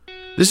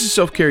This is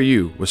Self Care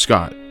U with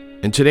Scott,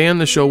 and today on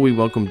the show we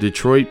welcome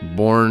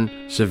Detroit-born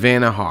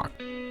Savannah Hawk.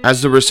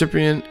 As the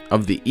recipient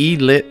of the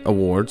E-Lit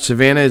Award,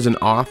 Savannah is an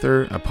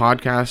author, a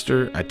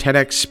podcaster, a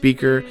TEDx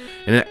speaker,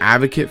 and an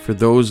advocate for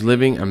those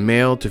living a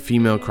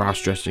male-to-female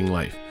cross-dressing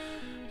life.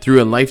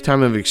 Through a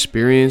lifetime of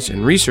experience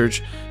and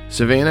research,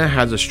 Savannah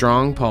has a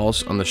strong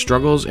pulse on the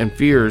struggles and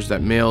fears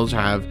that males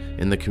have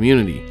in the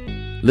community.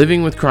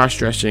 Living with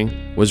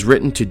Cross-Dressing was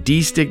written to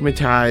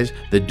destigmatize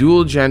the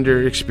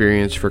dual-gender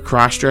experience for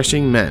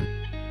cross-dressing men.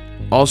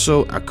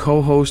 Also a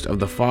co-host of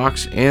the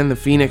Fox and the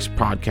Phoenix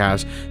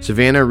podcast,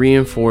 Savannah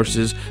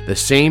reinforces the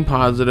same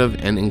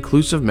positive and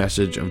inclusive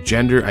message of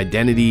gender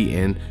identity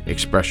and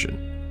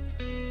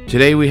expression.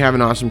 Today we have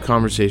an awesome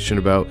conversation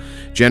about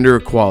gender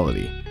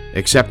equality,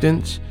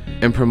 acceptance,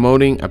 and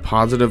promoting a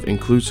positive,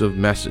 inclusive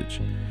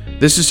message.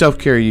 This is Self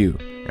Care U,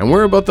 and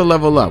we're about to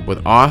level up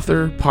with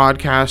author,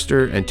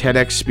 podcaster, and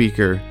TEDx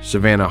speaker,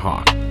 Savannah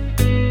Hawk.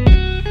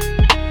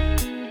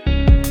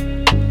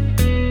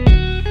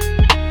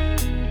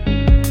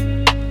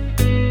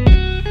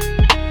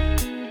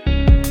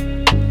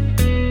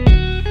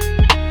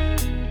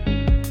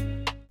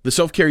 The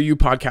Self Care U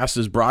podcast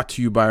is brought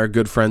to you by our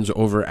good friends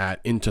over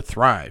at Into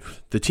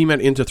Thrive. The team at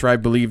Into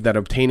Thrive believe that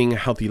obtaining a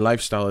healthy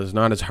lifestyle is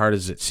not as hard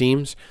as it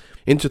seems.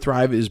 Into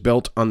Thrive is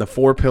built on the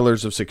 4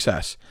 pillars of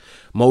success: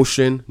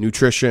 motion,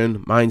 nutrition,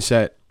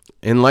 mindset,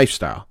 and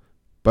lifestyle.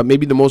 But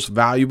maybe the most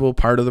valuable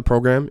part of the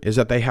program is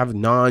that they have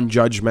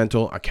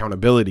non-judgmental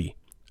accountability.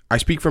 I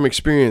speak from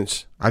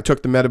experience. I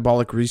took the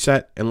metabolic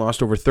reset and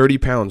lost over 30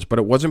 pounds, but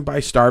it wasn't by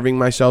starving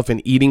myself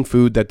and eating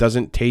food that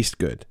doesn't taste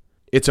good.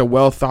 It's a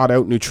well thought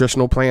out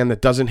nutritional plan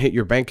that doesn't hit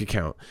your bank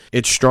account.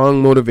 It's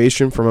strong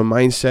motivation from a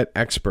mindset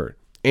expert,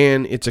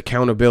 and it's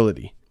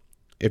accountability.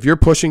 If you're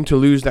pushing to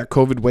lose that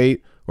COVID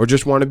weight or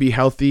just want to be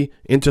healthy,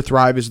 Into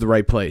Thrive is the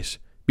right place.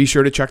 Be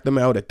sure to check them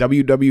out at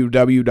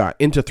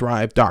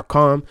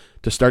www.intothrive.com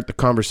to start the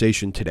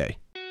conversation today.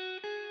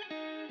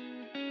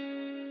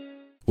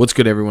 What's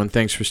good, everyone?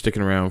 Thanks for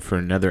sticking around for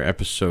another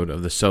episode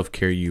of the Self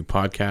Care U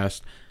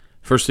podcast.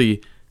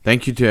 Firstly,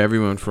 thank you to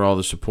everyone for all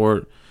the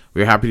support.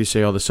 We're happy to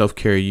say all the Self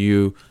Care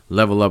U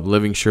Level Up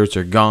Living shirts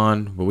are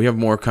gone, but we have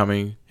more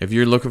coming. If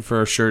you're looking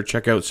for a shirt,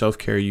 check out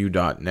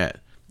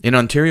selfcareu.net. In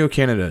Ontario,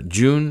 Canada,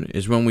 June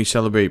is when we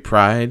celebrate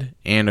Pride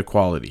and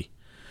equality.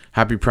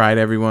 Happy Pride,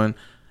 everyone,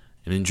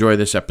 and enjoy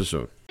this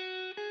episode.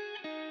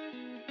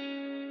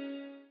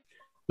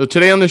 So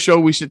today on the show,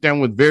 we sit down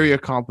with very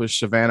accomplished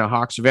Savannah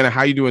Hawk. Savannah, how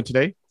are you doing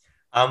today?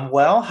 I'm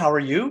well. How are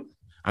you?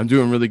 I'm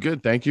doing really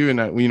good. Thank you.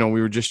 And, we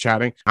were just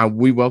chatting.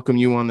 We welcome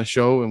you on the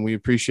show and we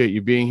appreciate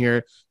you being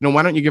here.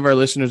 Why don't you give our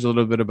listeners a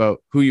little bit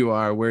about who you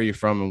are, where you're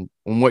from,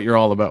 and what you're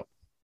all about?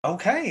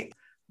 Okay.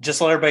 Just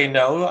to let everybody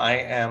know, I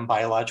am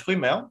biologically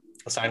male,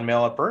 assigned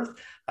male at birth.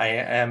 I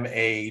am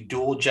a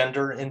dual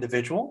gender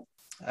individual,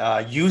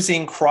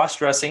 using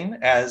cross-dressing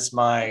as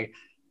my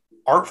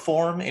art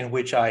form in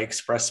which I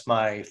express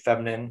my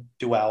feminine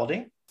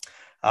duality.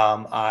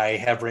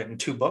 I have written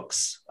 2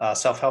 books,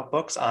 self-help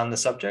books on the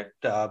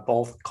subject,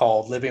 both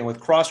called Living with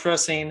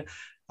Cross-Dressing.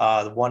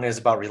 One is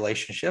about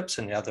relationships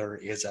and the other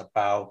is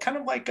about kind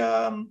of like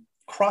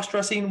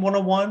cross-dressing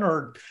 101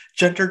 or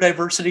gender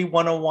diversity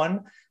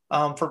 101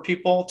 for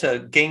people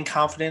to gain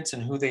confidence in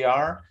who they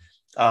are.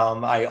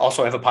 I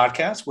also have a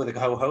podcast with a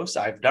co-host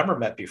I've never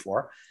met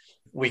before.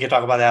 We can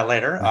talk about that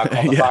later,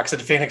 called the Fox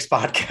and the Phoenix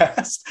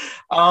podcast.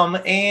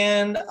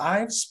 And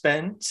I've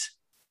spent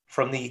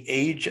from the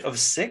age of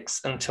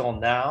 6 until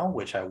now,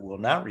 which I will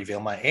not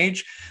reveal my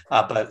age,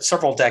 but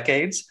several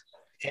decades,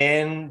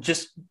 and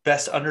just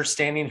best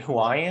understanding who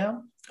I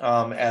am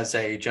as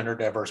a gender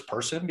diverse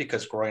person,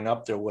 because growing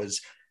up,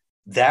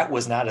 that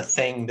was not a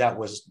thing that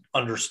was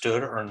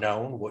understood or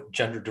known. What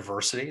gender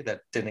diversity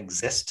that didn't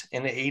exist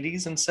in the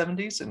 80s and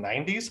 70s and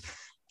 90s.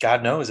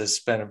 God knows it's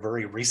been a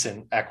very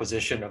recent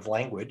acquisition of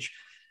language.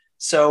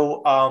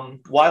 So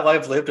while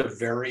I've lived a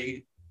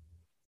very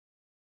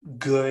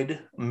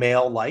good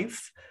male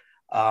life,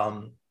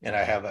 and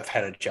I've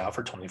had a job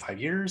for 25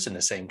 years in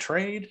the same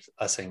trade,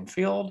 same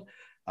field,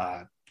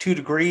 2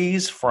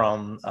 degrees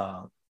from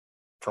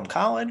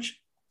college,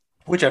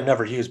 which I've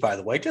never used, by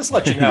the way, just to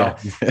let you know.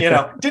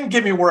 Didn't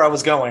get me where I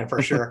was going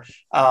for sure.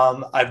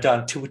 I've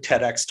done 2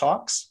 TEDx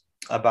talks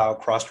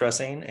about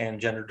cross-dressing and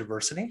gender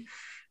diversity.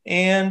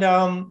 And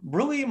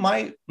really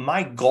my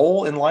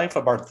goal in life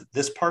about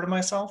this part of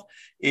myself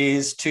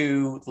is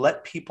to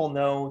let people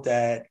know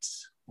that,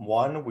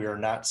 1, we are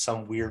not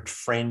some weird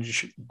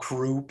fringe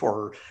group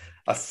or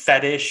a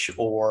fetish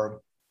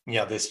or,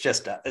 this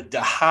just a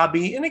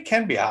hobby. And it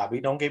can be a hobby,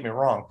 don't get me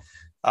wrong,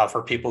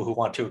 for people who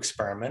want to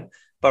experiment.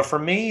 But for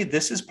me,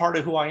 this is part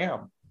of who I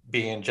am,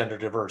 being gender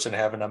diverse and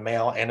having a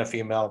male and a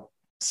female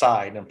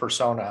side and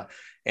persona.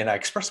 And I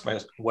express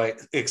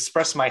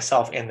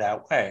myself in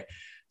that way.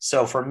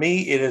 So for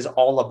me, it is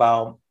all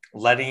about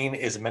letting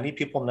as many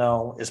people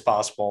know as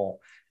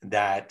possible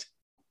that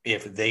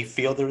if they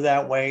feel they're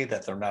that way,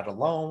 that they're not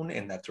alone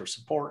and that there's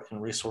support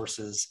and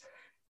resources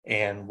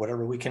and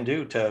whatever we can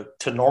do to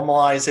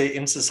normalize it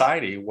in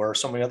society, where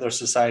so many other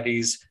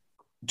societies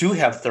do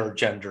have third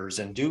genders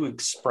and do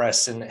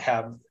express and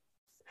have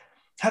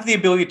the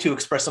ability to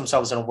express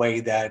themselves in a way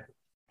that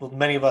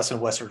many of us in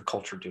Western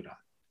culture do not.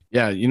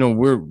 Yeah,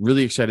 we're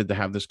really excited to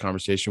have this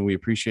conversation. We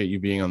appreciate you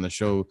being on the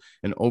show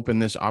and open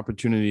this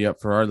opportunity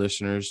up for our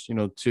listeners,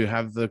 to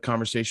have the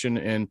conversation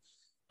and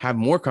have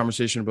more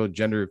conversation about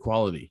gender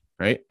equality,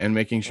 right? And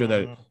making sure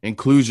that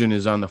inclusion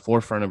is on the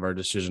forefront of our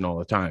decision all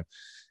the time.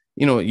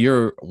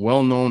 You're a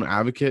well-known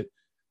advocate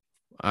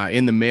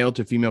in the male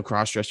to female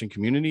cross-dressing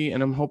community.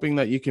 And I'm hoping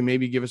that you can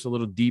maybe give us a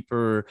little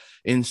deeper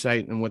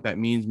insight in what that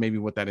means, maybe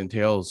what that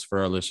entails for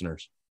our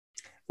listeners.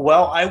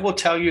 Well, I will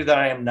tell you that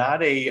I am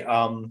not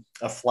a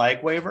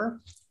flag waver,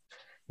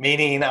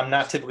 meaning I'm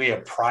not typically a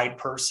pride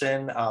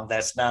person.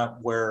 That's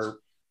not where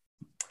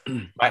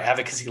my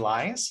advocacy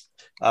lies.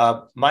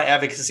 My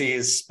advocacy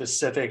is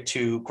specific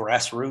to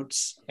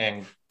grassroots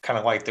and kind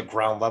of like the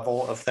ground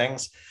level of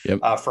things.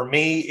 Yep. For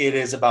me, it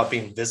is about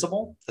being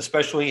visible,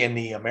 especially in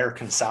the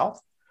American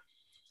South.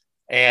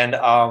 And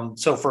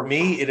so for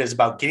me, it is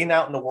about getting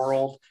out in the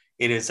world.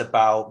 It is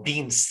about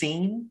being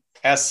seen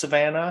as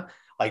Savannah,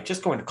 like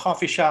just going to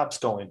coffee shops,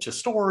 going to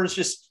stores,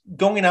 just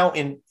going out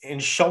and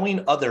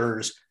showing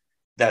others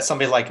that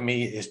somebody like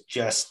me is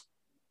just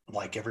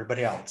like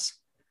everybody else.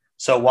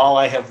 So while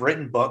I have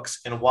written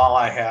books and while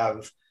I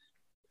have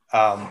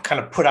kind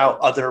of put out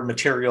other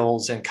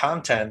materials and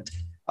content,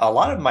 a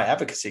lot of my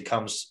advocacy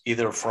comes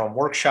either from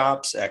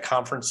workshops, at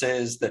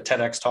conferences, the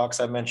TEDx talks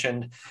I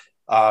mentioned,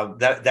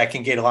 that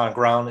can get a lot of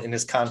ground in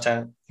this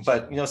content.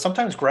 But,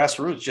 sometimes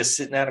grassroots, just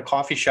sitting at a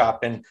coffee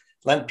shop and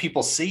letting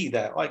people see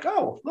that, like,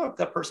 oh, look,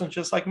 that person's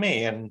just like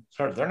me. And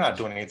they're not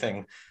doing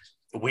anything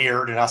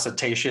weird and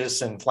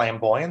ostentatious and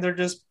flamboyant. They're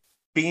just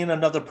being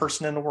another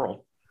person in the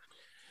world.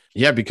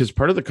 Yeah, because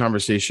part of the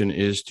conversation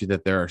is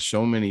that there are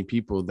so many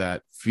people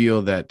that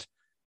feel that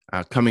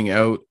coming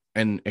out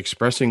and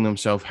expressing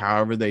themselves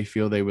however they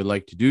feel they would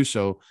like to do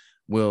so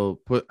will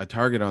put a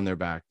target on their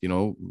back.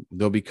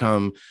 They'll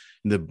become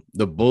the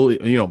bully,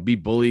 be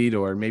bullied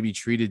or maybe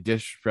treated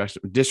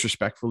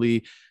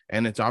disrespectfully.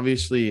 And it's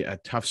obviously a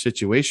tough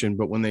situation.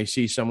 But when they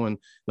see someone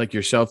like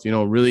yourself,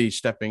 really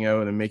stepping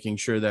out and making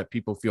sure that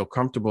people feel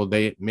comfortable,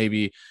 they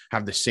maybe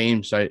have the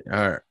same sight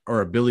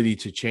or ability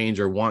to change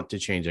or want to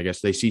change. I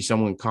guess they see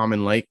someone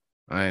common like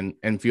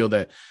and feel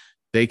that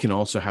they can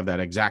also have that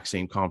exact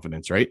same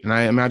confidence, right? And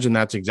I imagine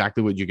that's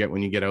exactly what you get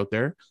when you get out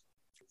there.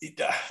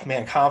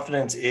 Man,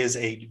 confidence is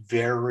a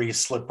very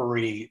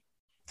slippery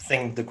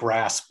thing to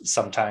grasp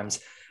sometimes.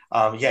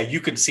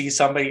 You could see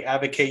somebody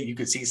advocate, you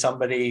could see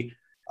somebody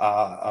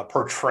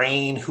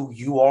portraying who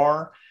you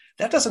are.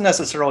 That doesn't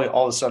necessarily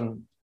all of a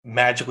sudden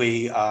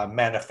magically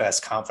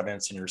manifest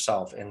confidence in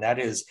yourself. And that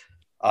is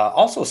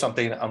also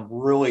something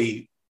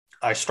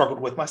I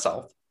struggled with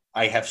myself.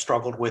 I have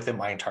struggled with in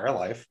my entire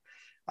life.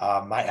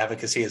 My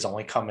advocacy has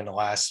only come in the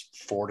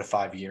last 4 to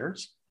 5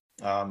 years,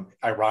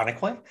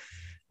 ironically.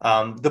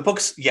 The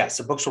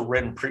books were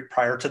written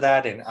prior to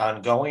that and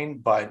ongoing,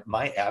 but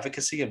my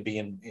advocacy and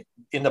being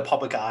in the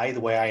public eye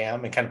the way I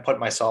am and kind of put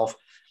myself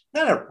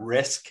not at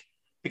risk,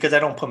 because I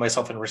don't put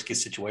myself in risky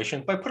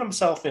situations, but I put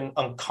myself in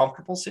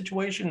uncomfortable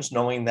situations,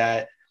 knowing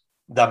that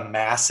the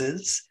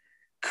masses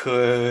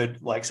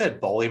could, like I said,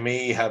 bully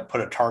me,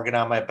 put a target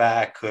on my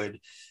back, could,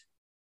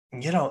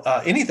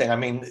 anything. I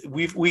mean,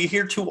 we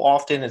hear too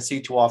often and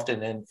see too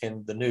often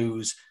in the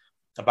news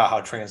about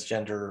how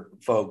transgender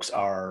folks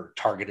are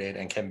targeted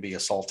and can be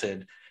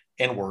assaulted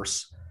and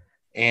worse.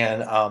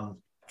 And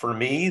for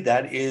me,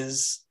 that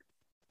is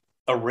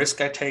a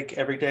risk I take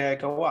every day I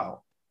go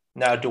out.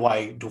 Now, do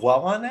I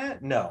dwell on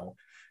that? No.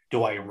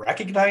 Do I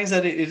recognize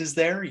that it is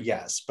there?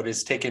 Yes. But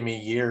it's taken me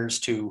years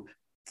to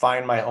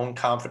find my own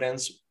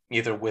confidence,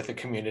 either with a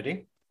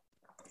community.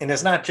 And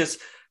it's not just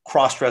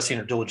cross-dressing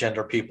or dual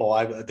gender people.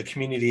 The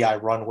community I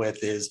run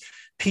with is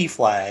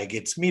PFLAG,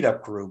 it's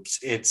meetup groups,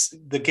 it's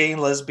the gay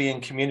and lesbian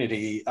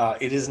community.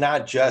 It is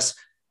not just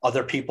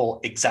other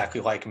people exactly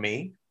like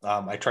me.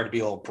 I try to be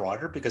a little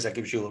broader because that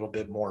gives you a little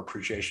bit more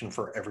appreciation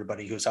for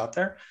everybody who's out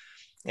there.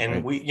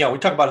 And we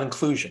talk about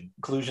inclusion.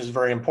 Inclusion is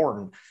very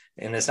important.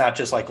 And it's not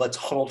just like, let's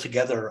huddle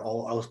together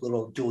all those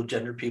little dual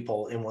gender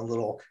people in one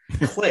little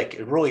clique.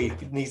 It really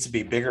needs to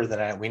be bigger than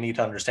that. We need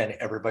to understand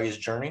everybody's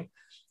journey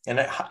and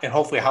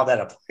hopefully how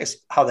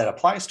that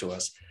applies to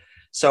us.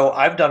 So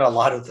I've done a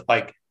lot of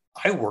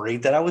I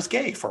worried that I was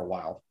gay for a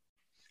while,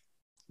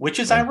 which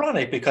is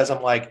ironic because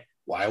I'm like,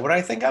 why would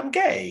I think I'm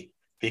gay?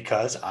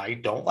 Because I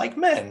don't like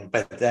men.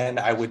 But then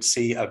I would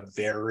see a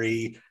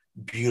very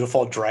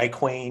beautiful drag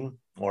queen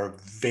or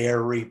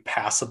very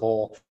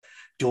passable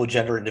dual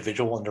gender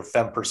individual in their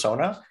femme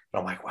persona. And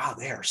I'm like, wow,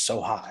 they are so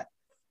hot.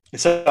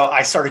 And so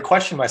I started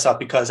questioning myself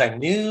because I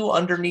knew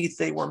underneath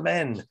they were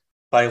men.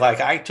 But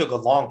I took a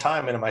long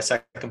time, and in my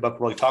second book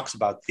really talks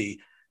about the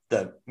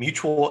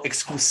mutual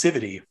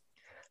exclusivity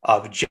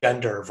of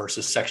gender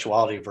versus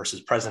sexuality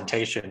versus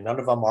presentation. None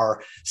of them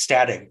are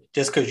static.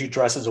 Just because you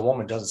dress as a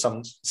woman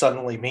doesn't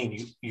suddenly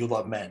mean you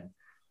love men.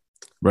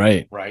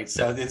 Right.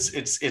 So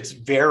it's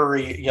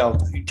very,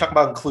 you talk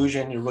about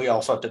inclusion, you really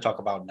also have to talk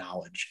about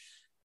knowledge.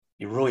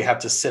 You really have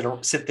to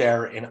sit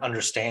there and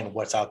understand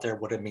what's out there,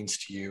 what it means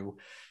to you.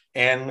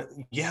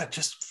 And yeah,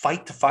 just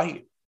fight the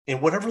fight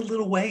in whatever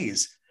little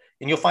ways.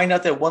 And you'll find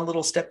out that one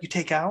little step you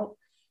take out,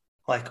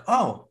 like,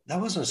 oh,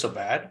 that wasn't so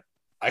bad.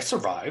 I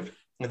survived.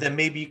 And then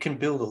maybe you can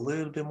build a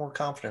little bit more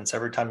confidence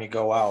every time you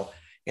go out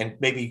and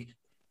maybe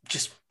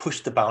just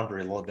push the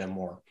boundary a little bit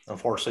more.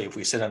 Unfortunately, if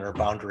we sit under a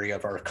boundary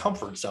of our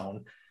comfort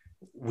zone,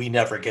 we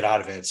never get out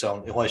of it.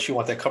 So unless you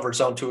want that comfort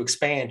zone to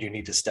expand, you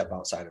need to step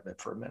outside of it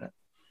for a minute.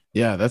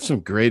 Yeah, that's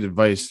some great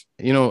advice.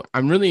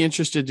 I'm really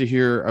interested to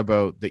hear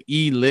about the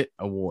E-Lit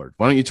Award.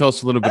 Why don't you tell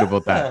us a little bit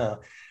about that?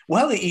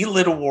 Well, the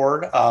E-Lit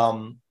Award,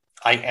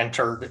 I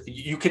entered.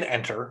 You can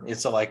enter.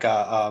 It's like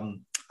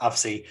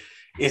obviously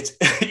it's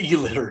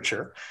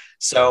e-literature.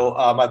 So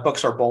my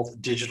books are both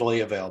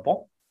digitally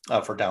available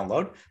for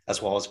download,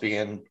 as well as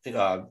being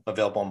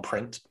available in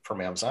print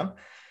from Amazon.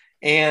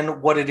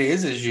 And what it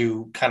is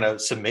you kind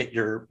of submit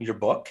your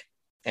book,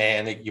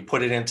 and you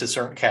put it into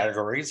certain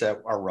categories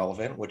that are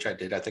relevant, which I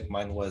did. I think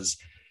mine was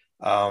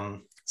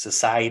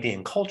society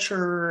and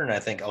culture, and I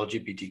think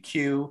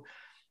LGBTQ.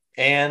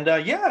 And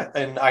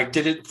and I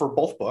did it for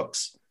both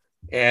books.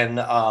 And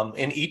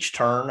in each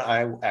turn,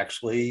 I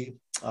actually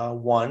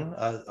won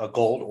a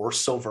gold or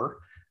silver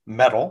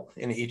medal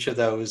in each of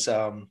those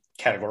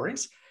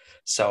categories.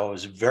 So I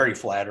was very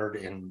flattered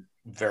and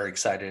very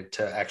excited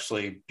to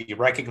actually be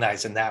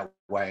recognized in that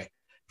way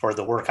for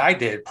the work I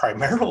did,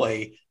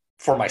 primarily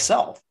for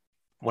myself.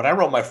 When I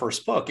wrote my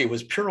first book, it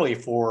was purely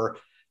for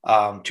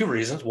two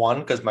reasons.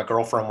 One, because my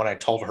girlfriend, when I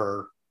told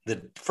her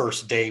the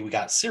first day we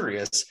got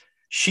serious,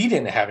 she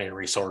didn't have any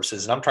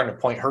resources, and I'm trying to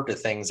point her to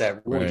things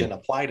that really didn't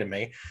apply to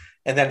me.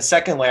 And then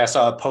secondly, I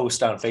saw a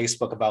post on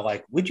Facebook about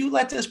like, would you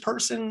let this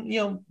person,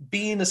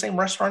 be in the same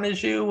restaurant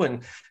as you?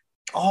 And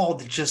all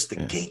the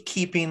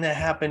gatekeeping that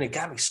happened, it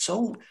got me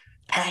so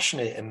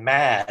passionate and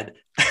mad.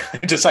 I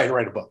decided to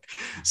write a book.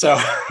 So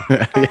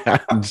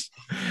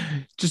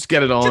just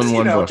get it all in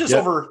one book.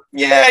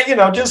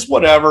 Just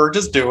whatever,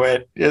 just do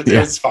it.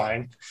 It's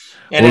fine.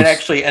 And it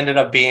actually ended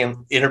up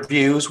being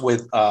interviews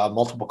with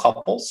multiple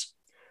couples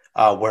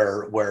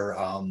where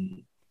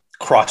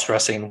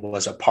cross-dressing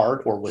was a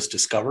part or was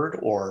discovered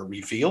or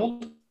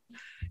revealed.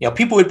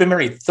 People who had been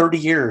married 30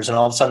 years and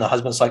all of a sudden the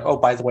husband's like, oh,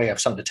 by the way, I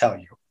have something to tell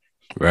you.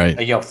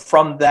 Right.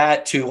 From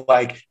that to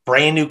like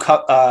brand new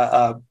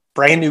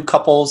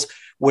couples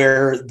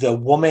where the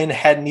woman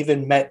hadn't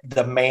even met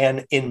the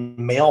man in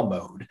male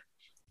mode.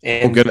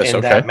 And,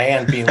 that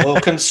man being a little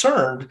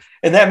concerned,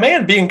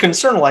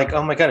 like,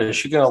 oh my God, is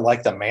she going to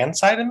like the man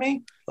side of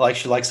me? Like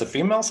she likes the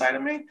female side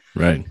of me?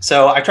 Right.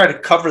 So I try to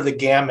cover the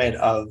gamut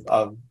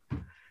of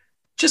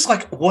just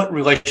like what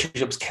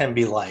relationships can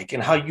be like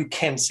and how you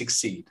can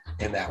succeed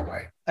in that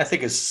way. I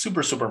think it's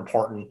super, super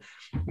important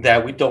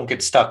that we don't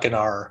get stuck in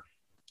our,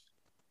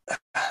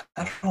 I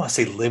don't want to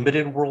say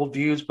limited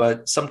worldviews,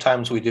 but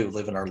sometimes we do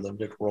live in our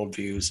limited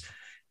worldviews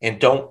and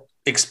don't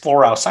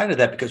explore outside of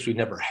that because we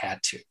never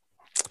had to.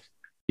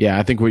 Yeah,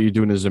 I think what you're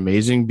doing is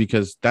amazing,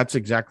 because that's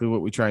exactly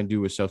what we try and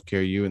do with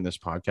Self-Care U in this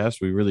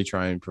podcast. We really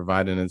try and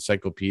provide an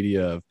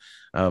encyclopedia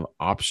of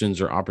options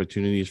or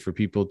opportunities for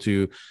people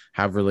to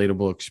have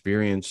relatable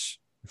experience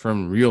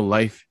from real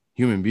life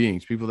human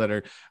beings, people that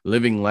are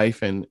living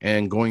life and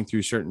going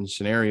through certain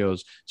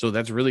scenarios. So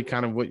that's really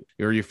kind of what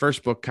your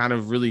first book kind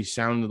of really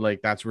sounded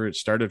like. That's where it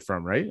started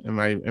from, right? Am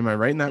I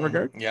right in that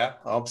regard? Yeah,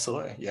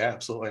 absolutely. Yeah,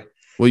 absolutely.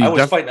 Well, I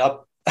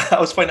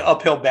was fighting an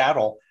uphill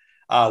battle.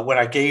 When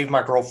I gave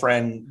my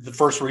girlfriend the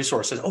first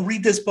resources,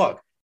 read this book.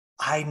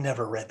 I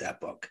never read that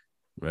book.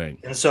 Right.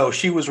 And so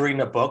she was reading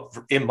a book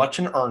much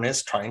in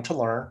earnest, trying to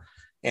learn.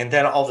 And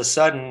then all of a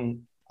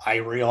sudden, I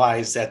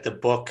realized that the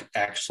book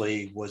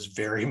actually was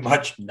very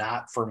much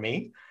not for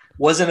me.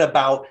 Wasn't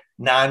about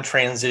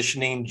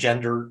non-transitioning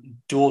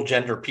dual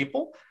gender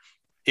people.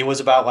 It was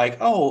about like,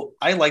 oh,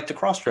 I like to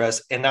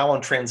cross-dress and now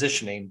I'm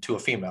transitioning to a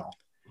female.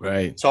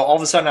 Right. So all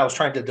of a sudden I was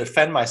trying to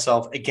defend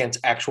myself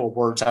against actual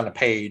words on a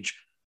page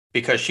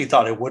because she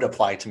thought it would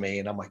apply to me.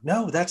 And I'm like,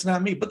 no, that's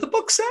not me. But the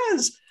book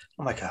says.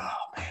 I'm like, oh,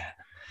 man.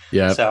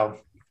 Yeah. So,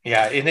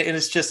 yeah. And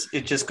it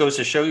just goes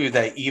to show you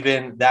that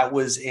even that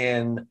was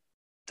in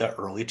the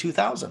early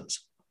 2000s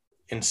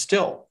and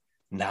still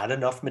not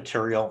enough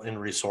material and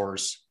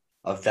resource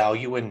of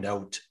value and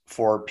note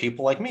for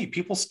people like me.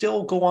 People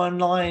still go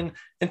online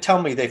and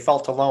tell me they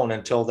felt alone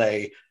until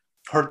they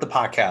heard the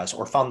podcast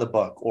or found the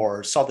book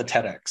or saw the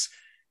TEDx.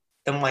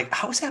 I'm like,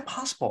 how is that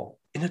possible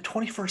in the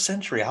 21st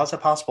century? How is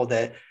it possible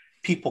that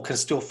people can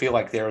still feel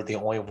like they're the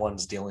only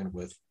ones dealing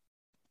with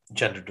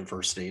gender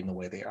diversity in the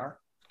way they are?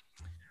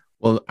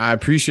 Well, I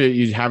appreciate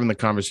you having the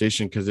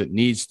conversation because it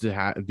needs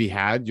to be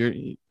had.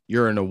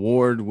 You're an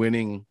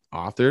award-winning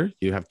author.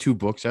 You have 2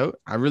 books out.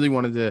 I really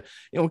wanted to,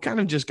 we kind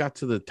of just got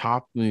to the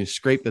top,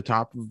 scrape the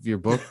top of your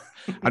book.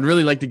 I'd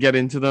really like to get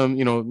into them.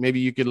 Maybe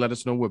you could let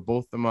us know what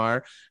both of them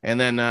are. And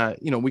then,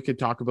 we could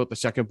talk about the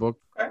second book.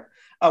 Okay.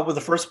 Well,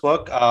 the first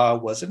book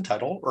is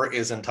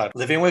entitled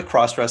Living with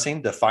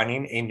Cross-Dressing,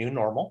 Defining a New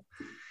Normal.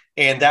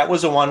 And that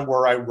was the one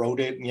where I wrote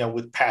it,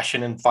 with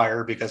passion and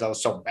fire because I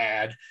was so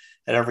mad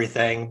and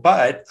everything.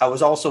 But I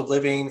was also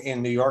living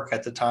in New York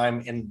at the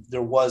time, and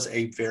there was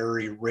a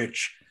very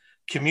rich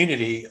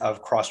community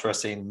of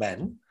cross-dressing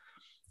men.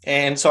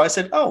 And so I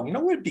said, oh, you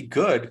know what would be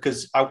good?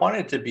 Because I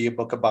wanted it to be a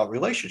book about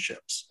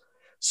relationships.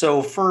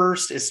 So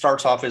first, it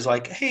starts off as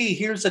like, hey,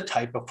 here's a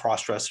type of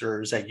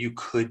cross-dressers that you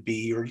could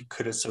be or you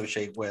could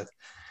associate with.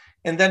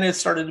 And then it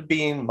started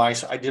being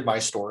I did my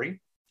story.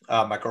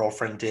 My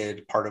girlfriend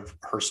did part of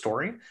her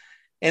story.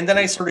 And then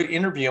I started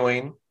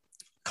interviewing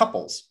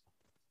couples.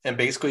 And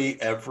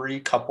basically every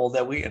couple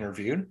that we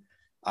interviewed,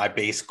 I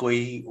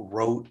basically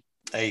wrote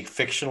a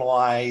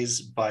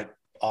fictionalized but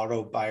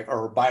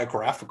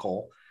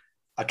biographical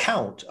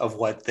account of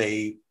what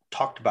they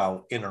talked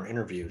about in our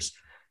interviews.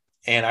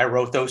 And I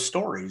wrote those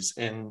stories,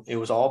 and it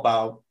was all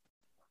about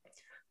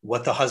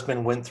what the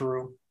husband went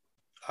through,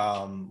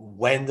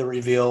 when the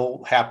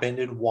reveal happened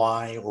and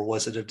why, or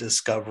was it a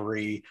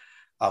discovery?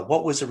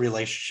 What was the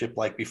relationship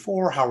like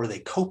before? How are they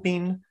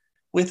coping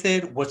with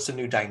it? What's the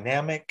new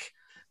dynamic?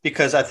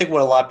 Because I think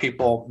what a lot of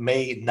people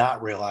may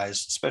not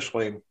realize,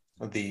 especially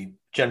the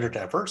gender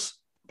diverse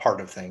part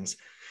of things,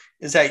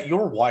 is that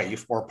your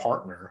wife or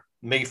partner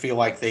may feel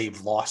like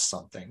they've lost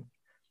something.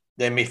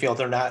 They may feel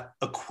they're not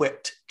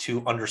equipped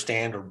to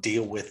understand or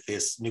deal with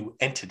this new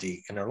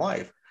entity in their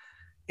life.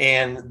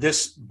 And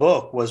this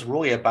book was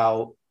really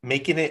about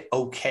making it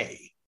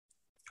okay.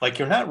 Like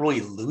you're not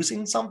really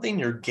losing something,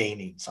 you're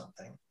gaining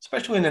something,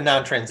 especially in the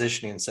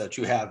non-transitioning and such.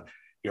 You have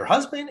your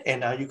husband and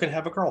now you can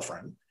have a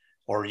girlfriend,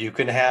 or you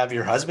can have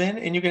your husband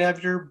and you can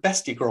have your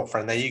bestie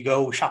girlfriend that you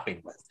go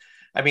shopping with.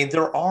 I mean,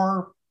 there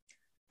are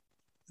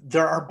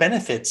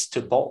benefits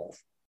to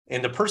both.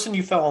 And the person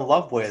you fell in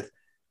love with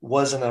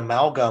was an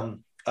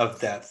amalgam of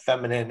that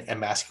feminine and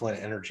masculine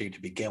energy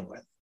to begin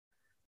with.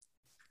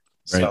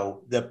 Right.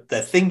 So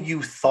the thing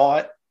you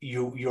thought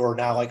you're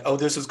now like, oh,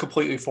 this is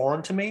completely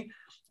foreign to me.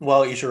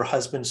 Well, is your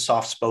husband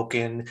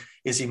soft-spoken?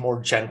 Is he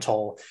more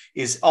gentle?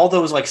 Is all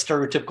those like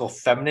stereotypical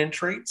feminine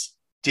traits?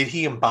 Did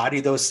he embody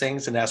those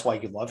things and that's why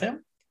you love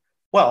him?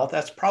 Well,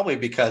 that's probably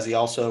because he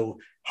also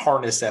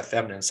harnessed that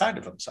feminine side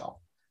of himself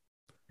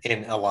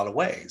in a lot of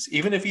ways.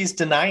 Even if he's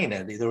denying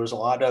it, there was a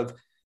lot of,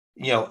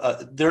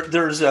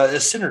 there's a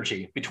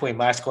synergy between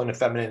masculine and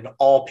feminine in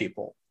all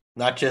people,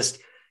 not just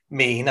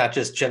me, not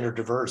just gender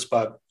diverse,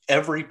 but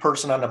every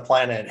person on the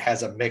planet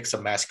has a mix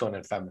of masculine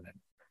and feminine.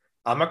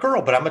 I'm a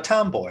girl, but I'm a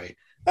tomboy.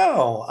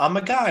 Oh, I'm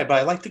a guy, but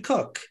I like to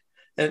cook.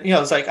 And,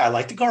 it's like, I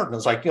like to garden.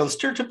 It's like, the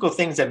stereotypical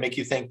things that make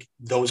you think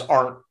those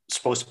aren't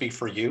supposed to be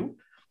for you.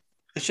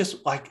 It's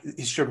just like,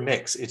 it's your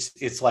mix.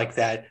 It's like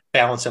that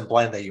balance and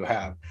blend that you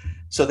have.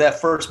 So that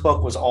first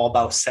book was all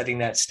about setting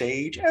that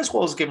stage, as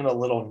well as giving a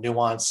little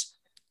nuance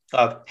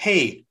of,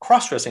 hey,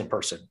 cross-dressing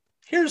person,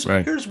 here's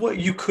what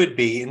you could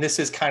be. And this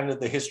is kind of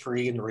the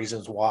history and the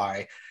reasons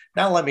why.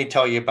 Now let me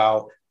tell you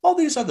about all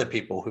these other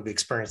people who've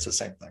experienced the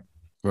same thing.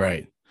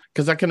 Right.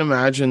 Because I can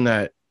imagine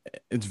that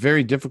it's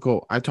very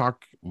difficult. I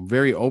talk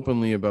very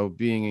openly about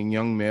being a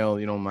young male,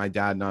 my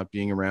dad not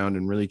being around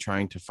and really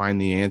trying to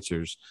find the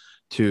answers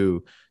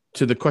to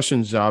the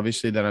questions,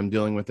 obviously, that I'm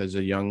dealing with as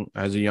a young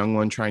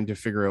one, trying to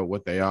figure out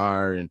what they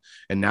are and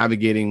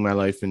navigating my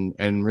life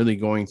and really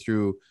going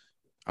through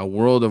a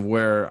world of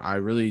where I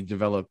really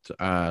developed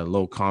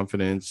low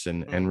confidence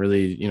and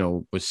really,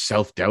 was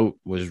self-doubt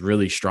was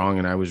really strong.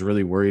 And I was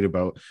really worried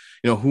about,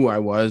 who I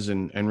was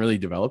and really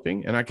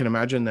developing. And I can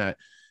imagine that,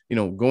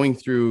 going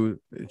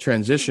through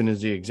transition is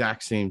the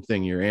exact same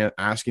thing. You're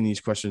asking these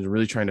questions,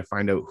 really trying to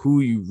find out who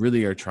you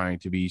really are trying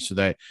to be so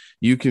that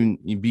you can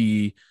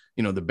be,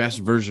 the best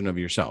version of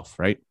yourself.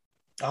 Right.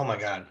 Oh my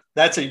God.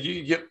 That's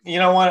you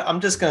know what? I'm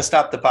just going to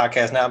stop the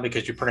podcast now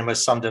because you pretty much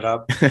summed it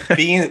up.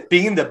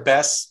 being the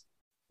best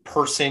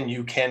person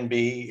you can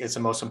be is the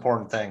most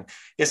important thing.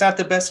 It's not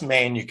the best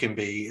man you can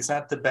be. It's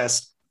not the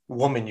best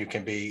woman you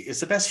can be. It's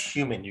the best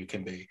human you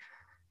can be.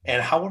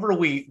 And however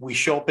we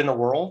show up in the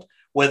world,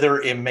 whether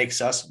it makes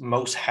us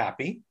most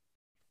happy.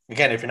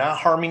 Again, if you're not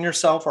harming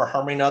yourself or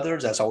harming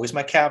others, that's always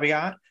my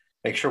caveat.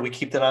 Make sure we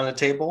keep that on the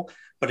table.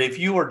 But if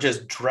you are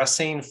just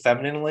dressing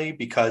femininely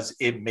because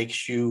it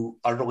makes you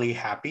utterly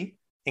happy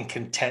and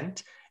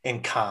content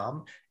and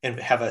calm and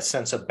have a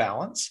sense of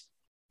balance,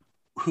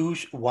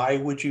 why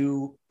would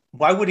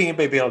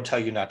anybody be able to tell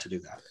you not to do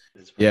that?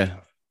 Yeah.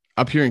 Tough.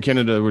 Up here in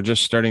Canada, we're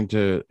just starting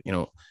to,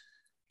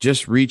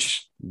 just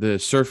reach the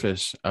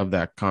surface of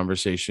that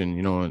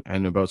conversation,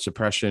 and about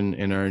suppression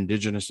in our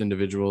Indigenous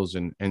individuals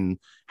and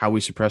how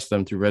we suppress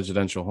them through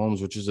residential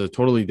homes, which is a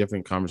totally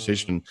different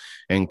conversation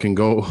and can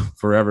go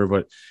forever.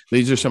 But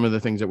these are some of the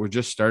things that we're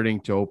just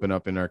starting to open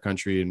up in our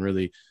country and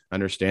really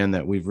understand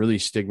that we've really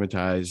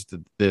stigmatized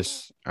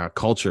this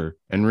culture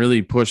and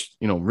really pushed,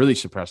 really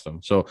suppressed them.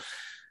 So,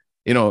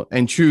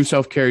 and true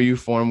self-care you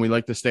form, we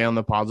like to stay on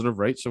the positive,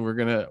 right? So we're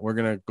going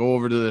to go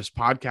over to this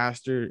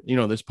podcaster,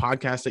 this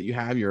podcast that you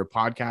have. You're a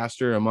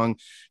podcaster among,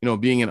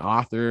 being an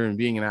author and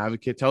being an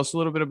advocate. Tell us a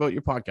little bit about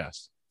your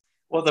podcast.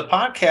 Well, the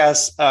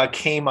podcast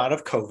came out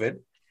of COVID,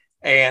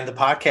 and the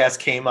podcast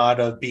came out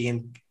of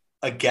being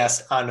a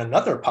guest on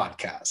another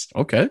podcast.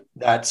 Okay.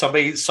 That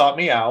somebody sought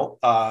me out.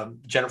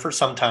 Jennifer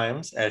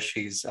Sometimes, as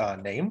she's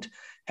named,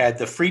 had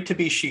the Free to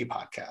Be She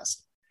podcast.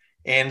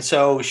 And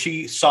so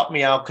she sought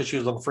me out because she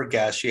was looking for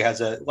guests. She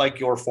has like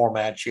your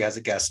format, she has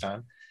a guest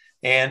on.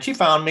 And she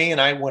found me and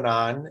I went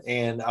on,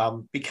 and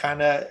we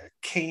kind of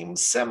came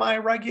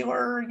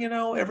semi-regular,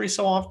 every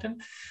so often.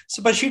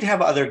 So, but she'd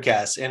have other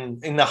guests.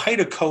 And in the height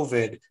of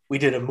COVID, we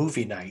did a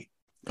movie night.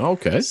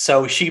 Okay.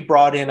 So she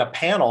brought in a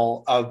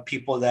panel of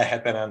people that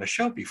had been on the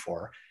show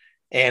before.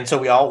 And so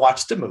we all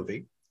watched the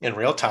movie in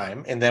real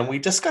time, and then we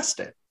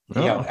discussed it,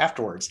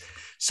 afterwards.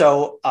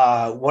 So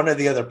one of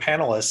the other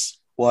panelists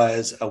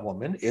is a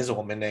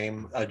woman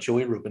named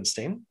Julie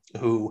Rubenstein,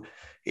 who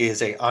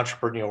is an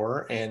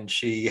entrepreneur, and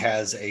she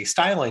has a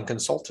styling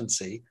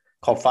consultancy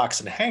called Fox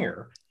and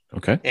Hanger.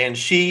 Okay. And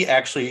she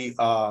actually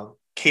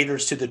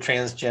caters to the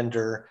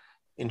transgender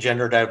and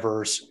gender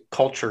diverse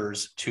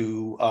cultures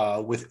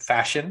with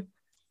fashion.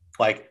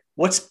 Like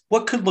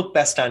what could look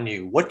best on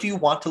you? What do you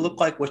want to look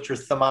like? What's your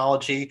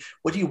themology?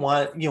 What do you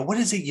want? What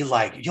is it you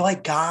like? Do you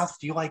like goth?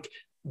 Do you like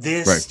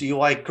this? Right. Do you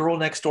like girl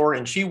next door?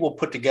 And she will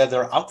put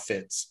together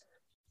outfits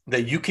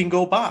that you can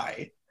go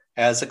buy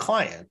as a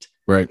client.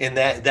 Right. And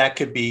that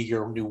could be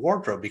your new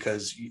wardrobe,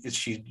 because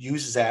she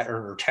uses that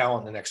or her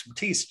talent and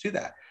expertise to do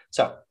that.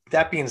 So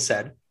that being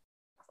said,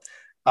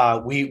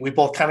 we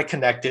both kind of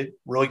connected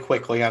really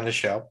quickly on the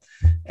show.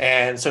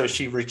 And so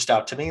she reached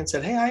out to me and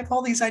said, hey, I have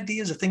all these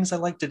ideas of things I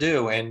like to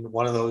do. And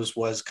one of those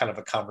was kind of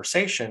a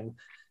conversation,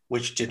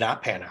 which did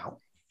not pan out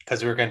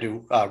because we were going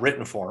to do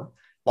written form,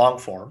 long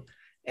form.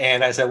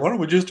 And I said, why don't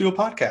we just do a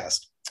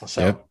podcast?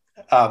 So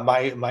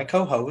my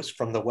co-host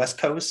from the West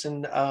Coast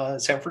in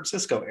San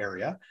Francisco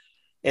area,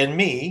 and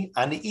me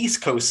on the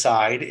East Coast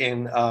side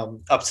in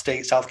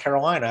upstate South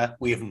Carolina,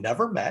 we have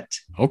never met.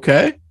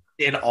 Okay.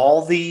 In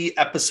all the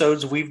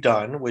episodes we've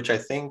done, which I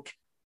think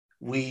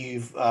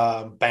we've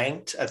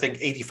banked,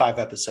 85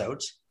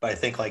 episodes, but I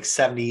think like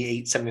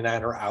 78,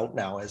 79 are out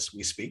now as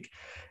we speak.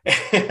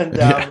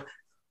 And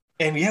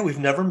we've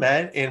never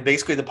met. And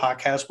basically the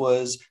podcast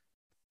was,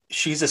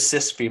 she's a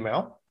cis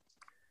female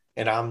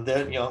and I'm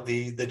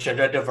the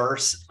gender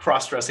diverse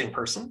cross-dressing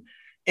person.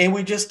 And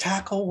we just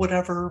tackle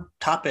whatever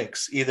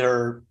topics,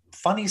 either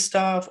funny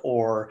stuff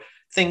or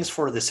things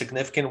for the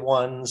significant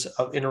ones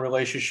in a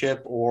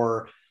relationship,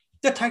 or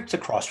the types of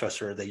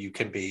cross-dresser that you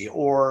can be.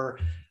 Or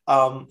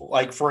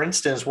like, for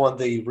instance, one of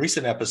the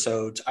recent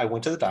episodes, I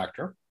went to the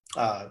doctor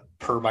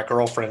per my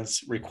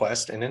girlfriend's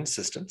request and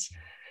insistence.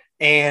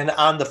 And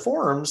on the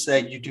forms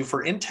that you do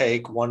for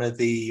intake, one of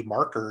the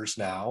markers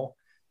now,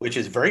 which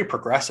is very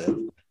progressive,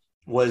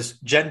 was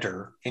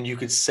gender. And you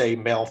could say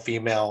male,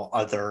 female,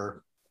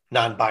 other,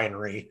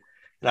 non-binary.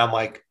 And I'm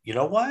like, you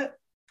know what?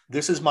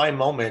 This is my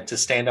moment to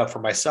stand up for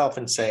myself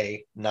and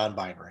say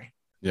non-binary.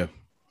 Yeah.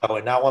 Oh,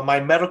 and now on my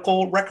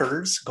medical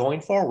records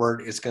going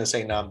forward, it's going to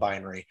say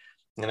non-binary.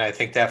 And I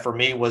think that for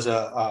me was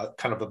a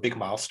kind of a big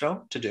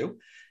milestone to do.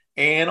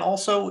 And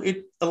also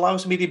it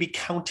allows me to be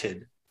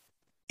counted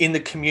in the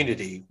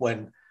community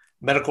when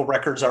medical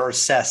records are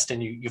assessed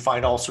and you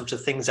find all sorts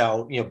of things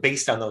out,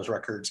 based on those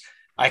records.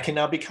 I can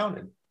now be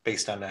counted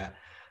based on that.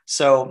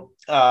 So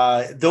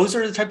those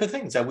are the type of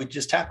things that we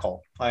just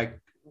tackle. Like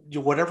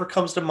whatever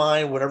comes to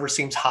mind, whatever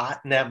seems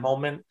hot in that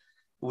moment,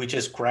 we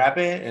just grab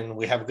it and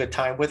we have a good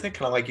time with it.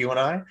 Kind of like you and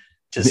I,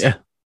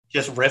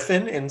 just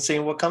riffing and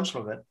seeing what comes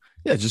from it.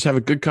 Yeah, just have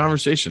a good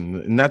conversation.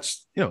 And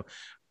that's,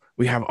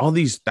 we have all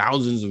these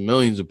thousands of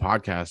millions of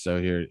podcasts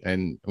out here,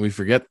 and we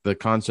forget the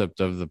concept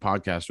of the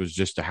podcast was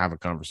just to have a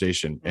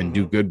conversation and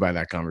do good by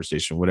that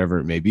conversation, whatever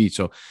it may be.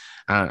 So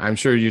I'm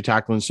sure you're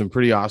tackling some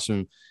pretty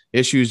awesome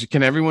issues.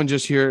 Can everyone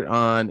just hear it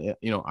on,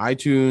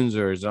 iTunes,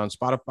 or is it on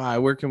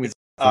Spotify? Where can we?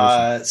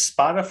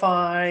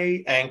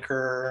 Spotify,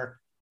 Anchor,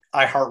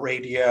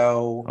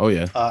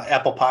 iHeartRadio.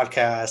 Apple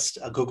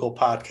Podcast, Google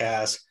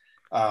Podcast.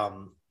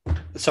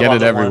 Some Get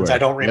other it everywhere. Ones I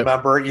don't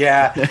remember.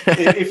 Yep. Yeah.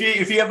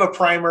 if you have a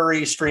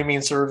primary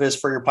streaming service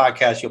for your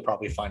podcast, you'll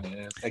probably find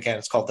it. Again,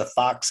 it's called the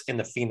Fox and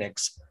the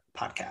Phoenix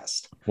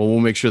podcast. Well,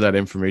 we'll make sure that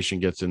information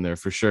gets in there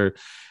for sure.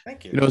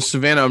 Thank you.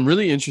 Savannah, I'm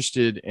really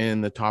interested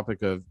in the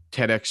topic of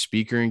TEDx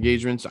speaker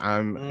engagements.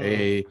 I'm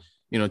a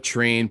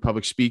trained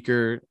public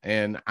speaker,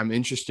 and I'm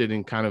interested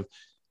in kind of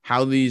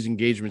how these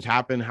engagements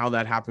happen, how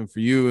that happened for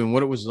you, and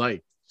what it was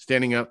like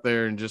standing up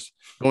there and just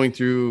going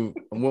through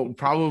what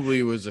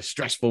probably was a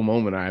stressful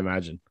moment, I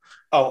imagine.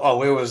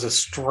 Oh, it was a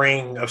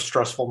string of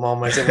stressful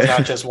moments. It was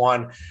not just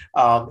one.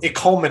 It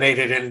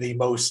culminated in the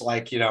most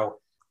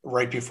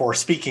right before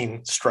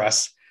speaking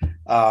stress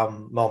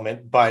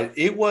moment. But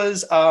it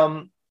was,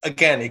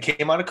 again, it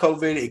came out of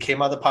COVID. It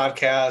came out of the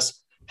podcast,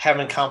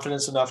 having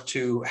confidence enough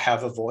to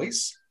have a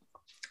voice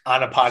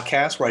on a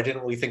podcast where I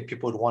didn't really think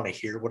people would want to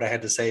hear what I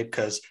had to say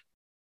because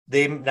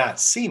they not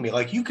see me.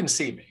 Like, you can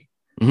see me.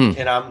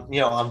 And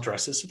I'm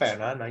dressed as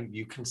Savannah, and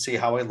you can see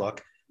how I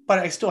look, but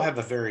I still have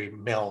a very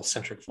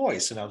male-centric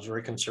voice. And I was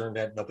very concerned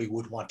that nobody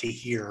would want to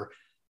hear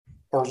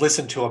or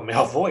listen to a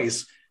male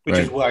voice, which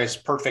is why it's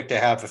perfect to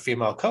have a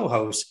female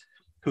co-host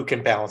who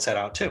can balance that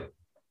out too.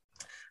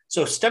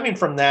 So stemming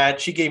from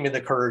that, she gave me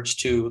the courage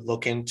to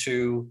look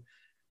into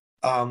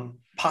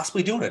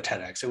possibly doing a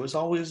TEDx. It was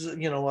always,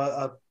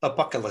 a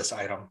bucket list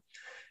item.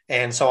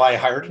 And so I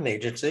hired an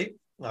agency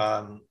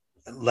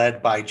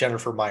led by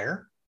Jennifer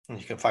Meyer,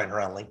 and you can find her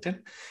on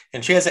LinkedIn.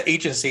 And she has an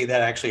agency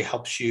that actually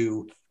helps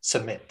you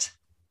submit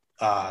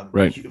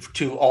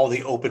to all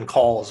the open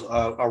calls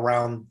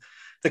around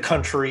the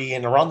country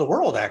and around the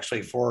world,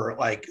 actually, for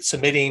like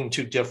submitting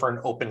to different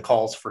open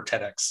calls for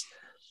TEDx,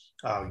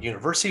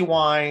 university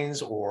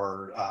wise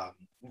or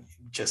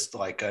just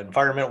like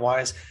environment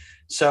wise.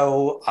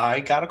 So I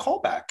got a call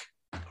back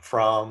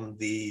from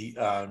the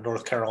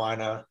North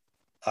Carolina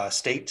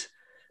State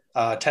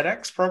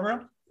TEDx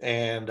program.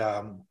 And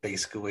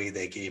basically,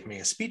 they gave me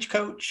a speech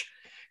coach.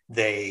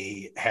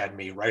 They had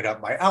me write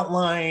up my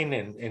outline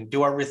and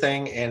do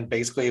everything. And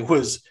basically, it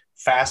was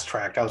fast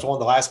tracked. I was one of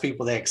the last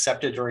people they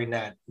accepted during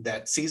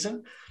that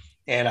season.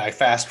 And I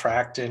fast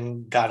tracked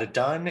and got it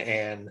done.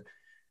 And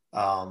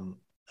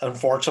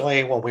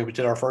unfortunately, when we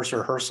did our first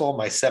rehearsal,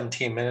 my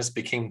 17 minutes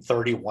became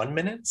 31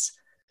 minutes.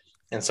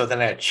 And so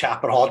then I had to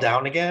chop it all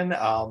down again.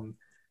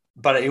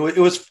 But it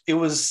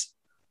was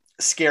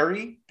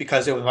scary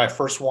because it was my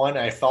first one.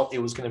 I felt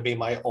it was going to be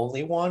my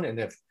only one. And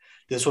if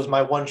this was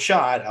my one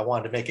shot, I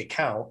wanted to make it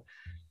count.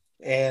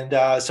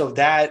 And so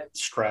that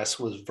stress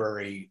was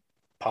very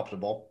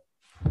palpable.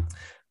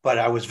 But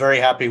I was very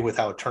happy with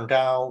how it turned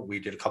out. We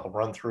did a couple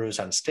run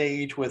throughs on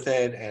stage with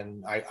it.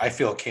 And I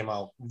feel it came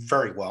out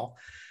very well.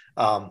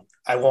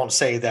 I won't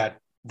say that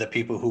the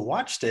people who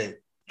watched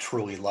it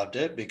truly loved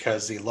it,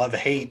 because the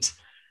love-hate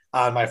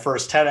on my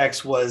first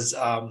TEDx was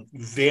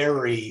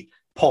very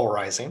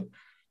polarizing.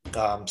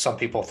 Some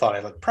people thought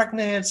I looked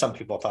pregnant. Some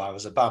people thought I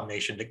was an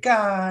abomination to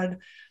God.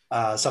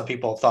 Some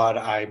people thought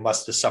I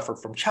must have suffered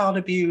from child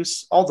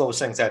abuse. All those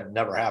things had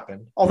never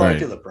happened. Although I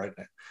did look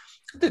pregnant.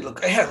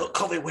 I had a little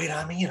COVID weight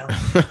on me,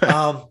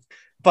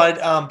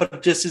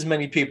 But just as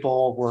many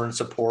people were in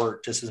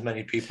support, just as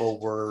many people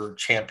were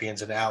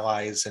champions and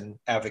allies and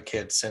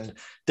advocates and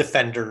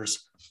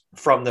defenders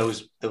from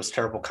those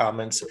terrible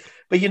comments.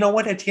 But you know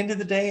what? At the end of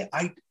the day,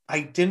 I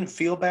didn't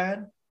feel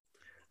bad.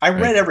 I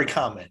read every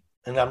comment,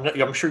 and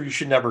I'm sure you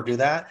should never do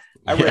that.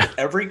 I read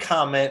every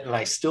comment, and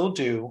I still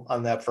do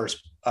on that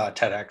first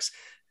TEDx,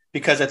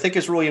 because I think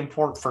it's really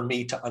important for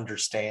me to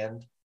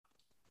understand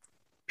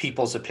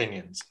people's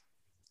opinions.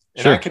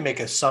 And I can make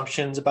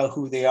assumptions about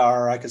who they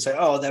are. I could say,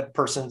 oh, that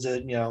person's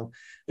a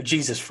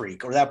Jesus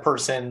freak, or that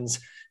person's,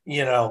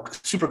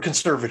 super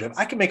conservative.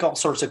 I can make all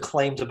sorts of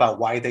claims about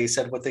why they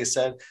said what they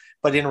said.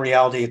 But in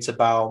reality, it's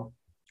about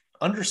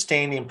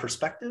understanding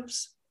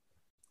perspectives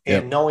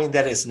and knowing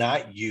that it's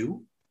not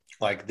you.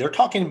 Like, they're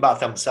talking about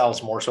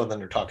themselves more so than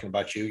they're talking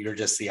about you. You're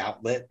just the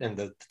outlet and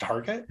the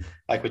target,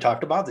 like we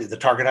talked about, the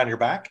target on your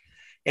back.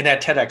 And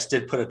that TEDx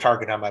did put a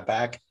target on my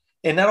back.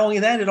 And not only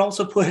that, it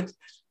also put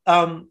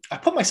I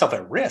put myself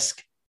at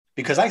risk,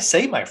 because I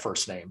say my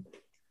first name.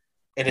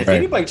 And if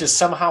anybody just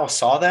somehow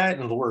saw that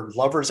and were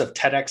lovers of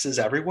TEDx's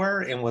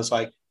everywhere and was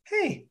like,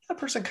 hey, that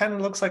person kind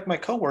of looks like my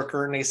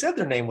coworker, and they said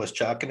their name was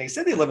Chuck, and they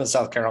said they live in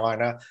South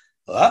Carolina.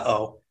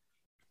 Uh-oh.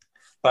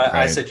 But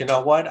I said, you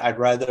know what? I'd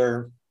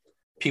rather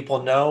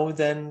people know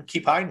than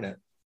keep hiding it.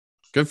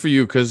 Good for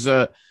you, because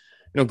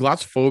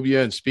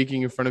glossophobia and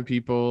speaking in front of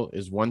people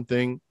is one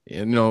thing,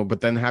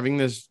 but then having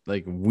this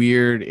like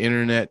weird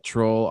internet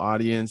troll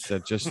audience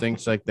that just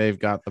thinks like they've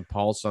got the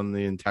pulse on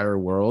the entire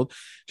world.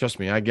 Trust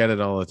me, I get it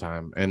all the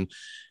time. And,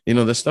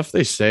 the stuff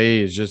they say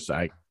is just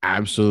like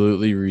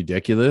absolutely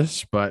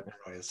ridiculous. But,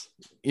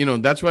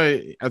 that's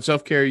why at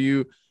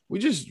Self-Care,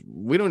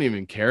 we don't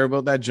even care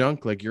about that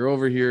junk. Like, you're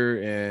over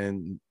here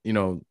and,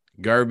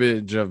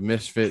 garbage of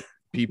misfit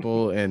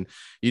people, and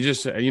you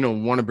just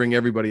want to bring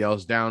everybody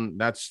else down.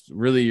 That's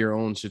really your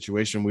own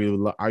situation.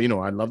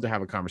 I'd love to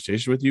have a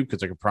conversation with you,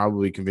 because I could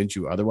probably convince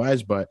you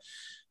otherwise, but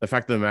the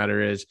fact of the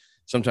matter is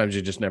sometimes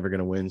you're just never going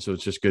to win, so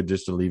it's just good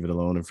just to leave it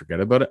alone and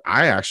forget about it.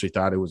 I actually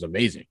thought it was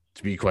amazing,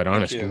 to be quite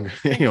honest.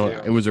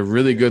 It was a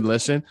really good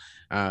listen.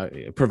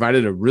 It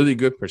provided a really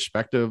good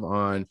perspective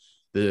on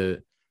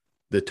the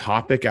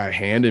topic at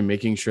hand, and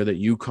making sure that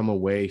you come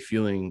away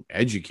feeling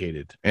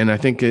educated. And I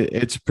think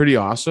it's pretty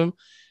awesome.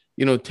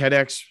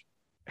 TEDx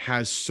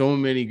has so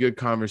many good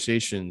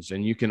conversations,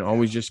 and you can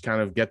always just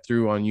kind of get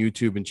through on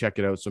YouTube and check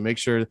it out. So make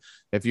sure,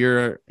 if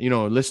you're,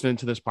 listening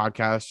to this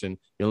podcast and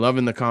you're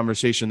loving the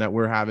conversation that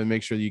we're having,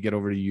 make sure that you get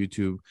over to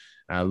YouTube,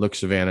 look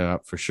Savannah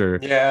up for sure.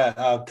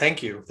 Yeah.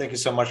 Thank you. Thank you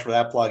so much for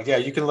that plug. Yeah.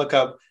 You can look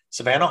up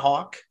Savannah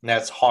Hawk, and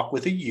that's Hawk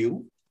with a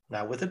U,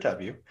 not with a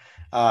W,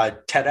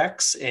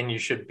 TEDx, and you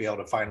should be able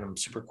to find them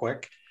super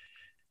quick.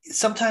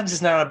 Sometimes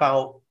it's not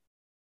about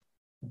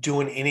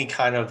doing any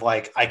kind of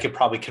like, I could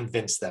probably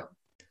convince them.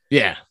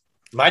 Yeah.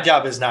 My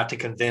job is not to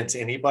convince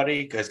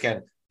anybody, because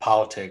again,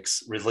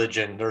 politics,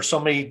 religion, there's so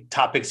many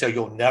topics that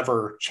you'll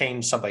never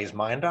change somebody's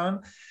mind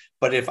on.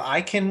 But if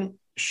I can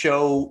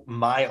show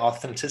my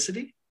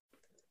authenticity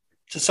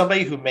to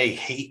somebody who may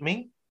hate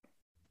me,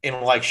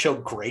 and like show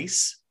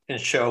grace and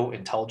show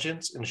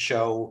intelligence and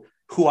show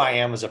who I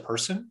am as a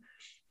person,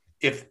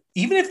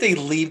 even if they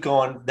leave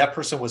going, that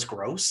person was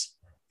gross,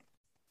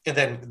 and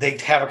then they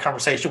have a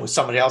conversation with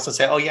somebody else and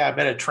say, oh yeah, I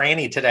met a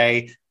tranny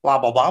today, blah,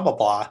 blah, blah, blah,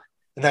 blah.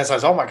 And then I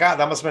was, oh my God,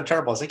 that must have been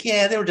terrible. I was like,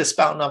 yeah, they were just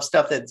spouting off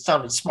stuff that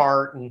sounded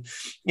smart. And,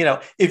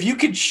 if you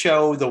could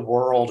show the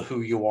world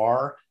who you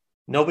are,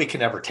 nobody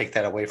can ever take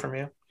that away from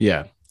you.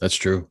 Yeah, that's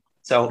true.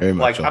 So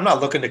I'm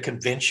not looking to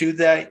convince you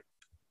that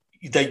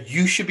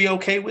you should be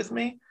okay with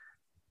me.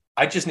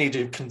 I just need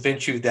to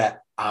convince you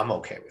that I'm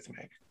okay with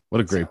me.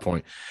 What a great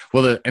point.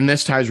 Well, and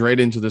this ties right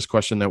into this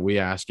question that we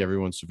ask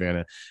everyone,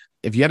 Savannah.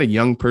 If you had a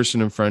young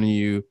person in front of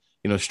you,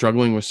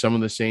 struggling with some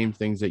of the same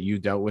things that you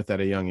dealt with at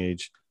a young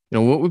age,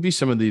 what would be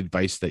some of the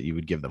advice that you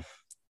would give them?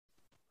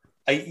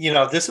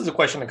 This is a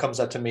question that comes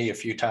up to me a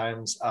few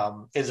times.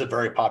 It's a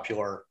very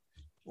popular,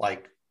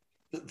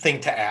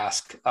 thing to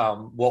ask.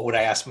 What would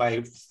I ask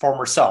my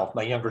former self,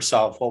 my younger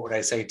self? What would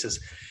I say to?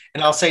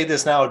 And I'll say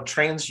this now: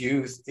 trans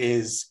youth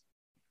is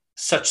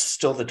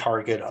still the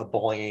target of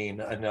bullying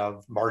and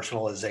of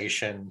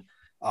marginalization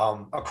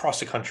across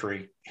the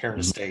country here in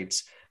the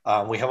States.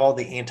 We have all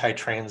the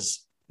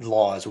anti-trans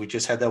laws. We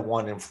just had that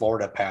one in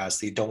Florida pass,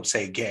 the "Don't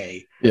Say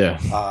Gay"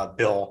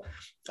 bill.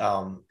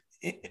 And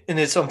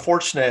it's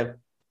unfortunate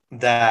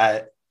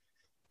that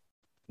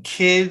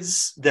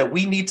kids that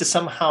we need to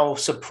somehow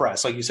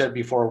suppress, like you said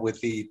before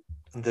with the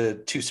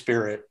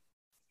two-spirit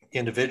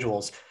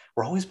individuals,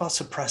 we're always about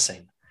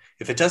suppressing.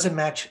 If it doesn't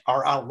match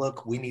our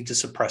outlook, we need to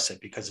suppress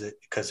it because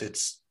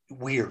it's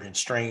weird and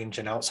strange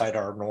and outside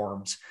our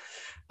norms.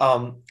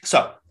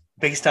 So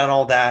based on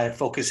all that,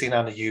 focusing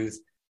on the youth,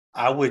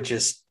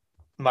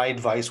 my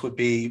advice would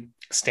be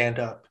stand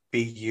up,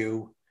 be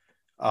you.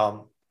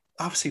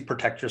 Obviously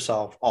protect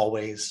yourself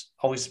always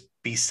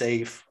be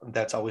safe.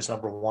 That's always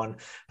number one.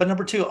 But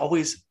number two,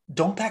 always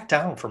don't back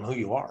down from who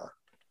you are.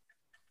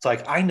 It's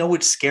like, I know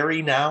it's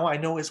scary now. I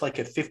know it's like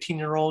a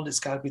 15-year-old, it's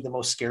got to be the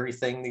most scary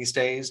thing these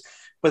days.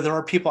 But there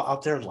are people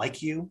out there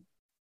like you.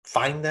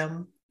 Find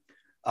them,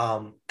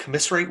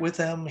 commiserate with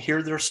them,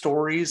 hear their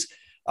stories,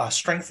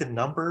 strengthen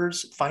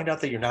numbers, find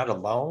out that you're not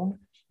alone,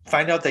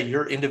 find out that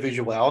your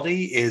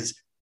individuality is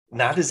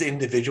not as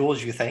individual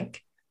as you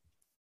think,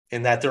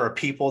 and that there are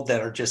people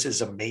that are just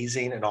as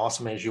amazing and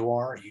awesome as you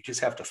are. You just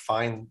have to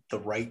find the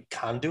right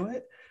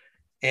conduit.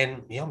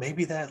 And,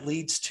 maybe that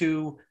leads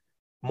to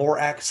more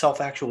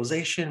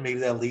self-actualization.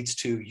 Maybe that leads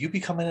to you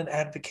becoming an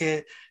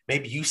advocate.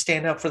 Maybe you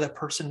stand up for that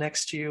person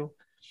next to you.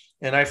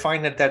 And I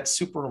find that that's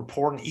super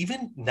important,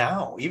 even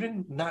now,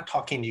 even not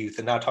talking youth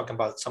and not talking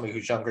about somebody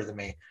who's younger than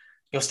me,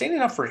 standing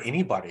up for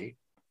anybody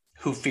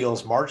who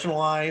feels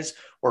marginalized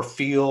or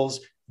feels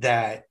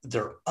that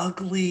they're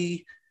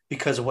ugly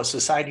because of what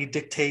society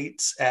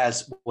dictates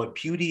as what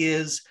beauty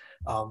is,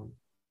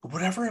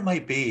 whatever it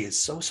might be,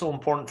 is so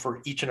important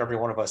for each and every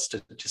one of us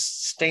to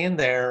just stand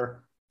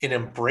there and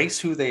embrace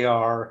who they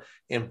are,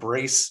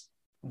 embrace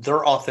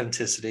their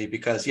authenticity.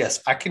 Because yes,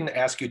 I can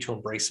ask you to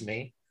embrace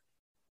me,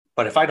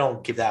 but if I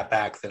don't give that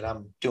back, then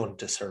I'm doing a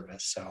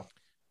disservice. So.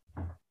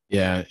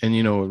 Yeah. And,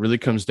 it really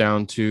comes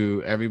down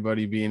to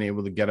everybody being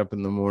able to get up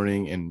in the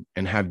morning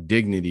and have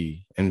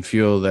dignity and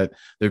feel that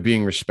they're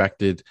being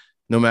respected,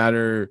 no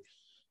matter,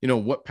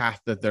 what path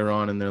that they're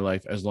on in their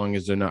life, as long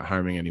as they're not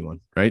harming anyone.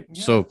 Right.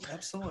 Yeah, so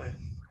absolutely.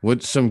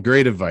 With some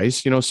great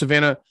advice,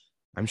 Savannah,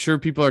 I'm sure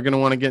people are going to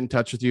want to get in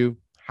touch with you.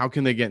 How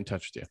can they get in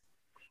touch with you?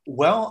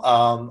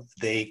 Well,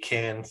 they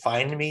can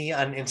find me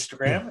on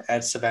Instagram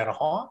at Savannah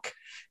Hawk.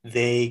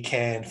 They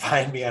can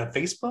find me on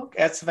Facebook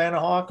at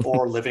Savannah Hawk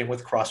or Living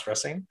with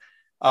Crossdressing.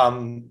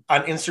 On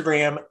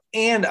Instagram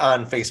and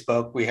on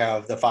Facebook, we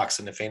have the Fox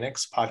and the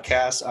Phoenix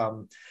podcast.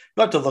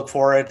 You'll have to look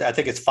for it. I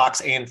think it's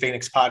Fox and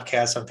Phoenix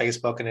podcast on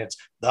Facebook, and it's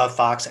the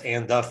Fox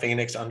and the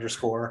Phoenix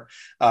 _.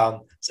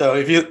 So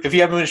if you have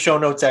them in the show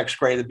notes, that's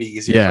great. It'd be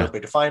easier for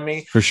everybody to find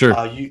me. For sure.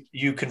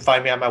 You can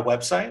find me on my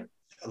website,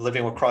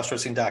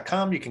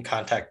 livingwithcrossdressing.com. You can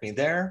contact me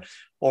there,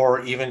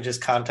 or even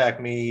just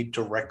contact me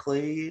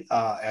directly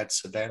at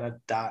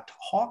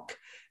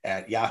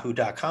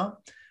savannah.hawk@yahoo.com.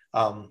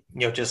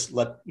 Just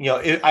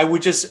I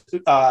would just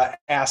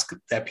ask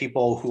that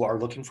people who are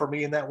looking for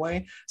me in that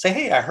way say,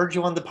 hey, I heard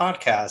you on the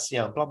podcast,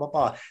 blah, blah,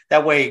 blah.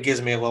 That way it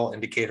gives me a little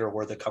indicator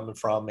where they're coming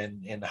from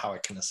and how I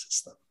can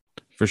assist them.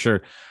 For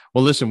sure.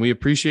 Well, listen, we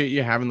appreciate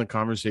you having the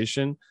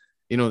conversation.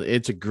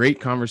 It's a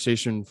great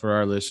conversation for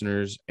our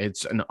listeners.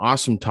 It's an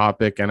awesome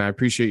topic, and I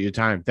appreciate your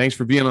time. Thanks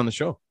for being on the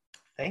show.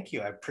 Thank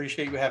you. I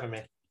appreciate you having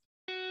me.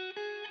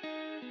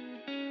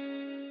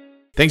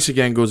 Thanks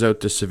again goes out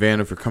to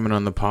Savannah for coming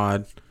on the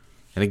pod.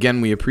 And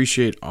again, we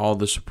appreciate all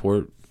the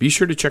support. Be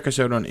sure to check us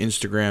out on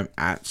Instagram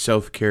at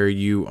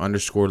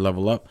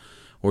selfcareu_level up,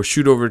 or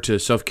shoot over to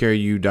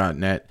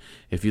selfcareu.net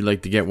if you'd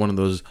like to get one of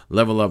those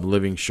Level Up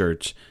Living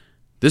shirts.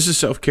 This is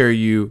Self Care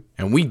You,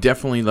 and we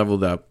definitely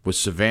leveled up with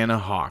Savannah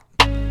Hawk.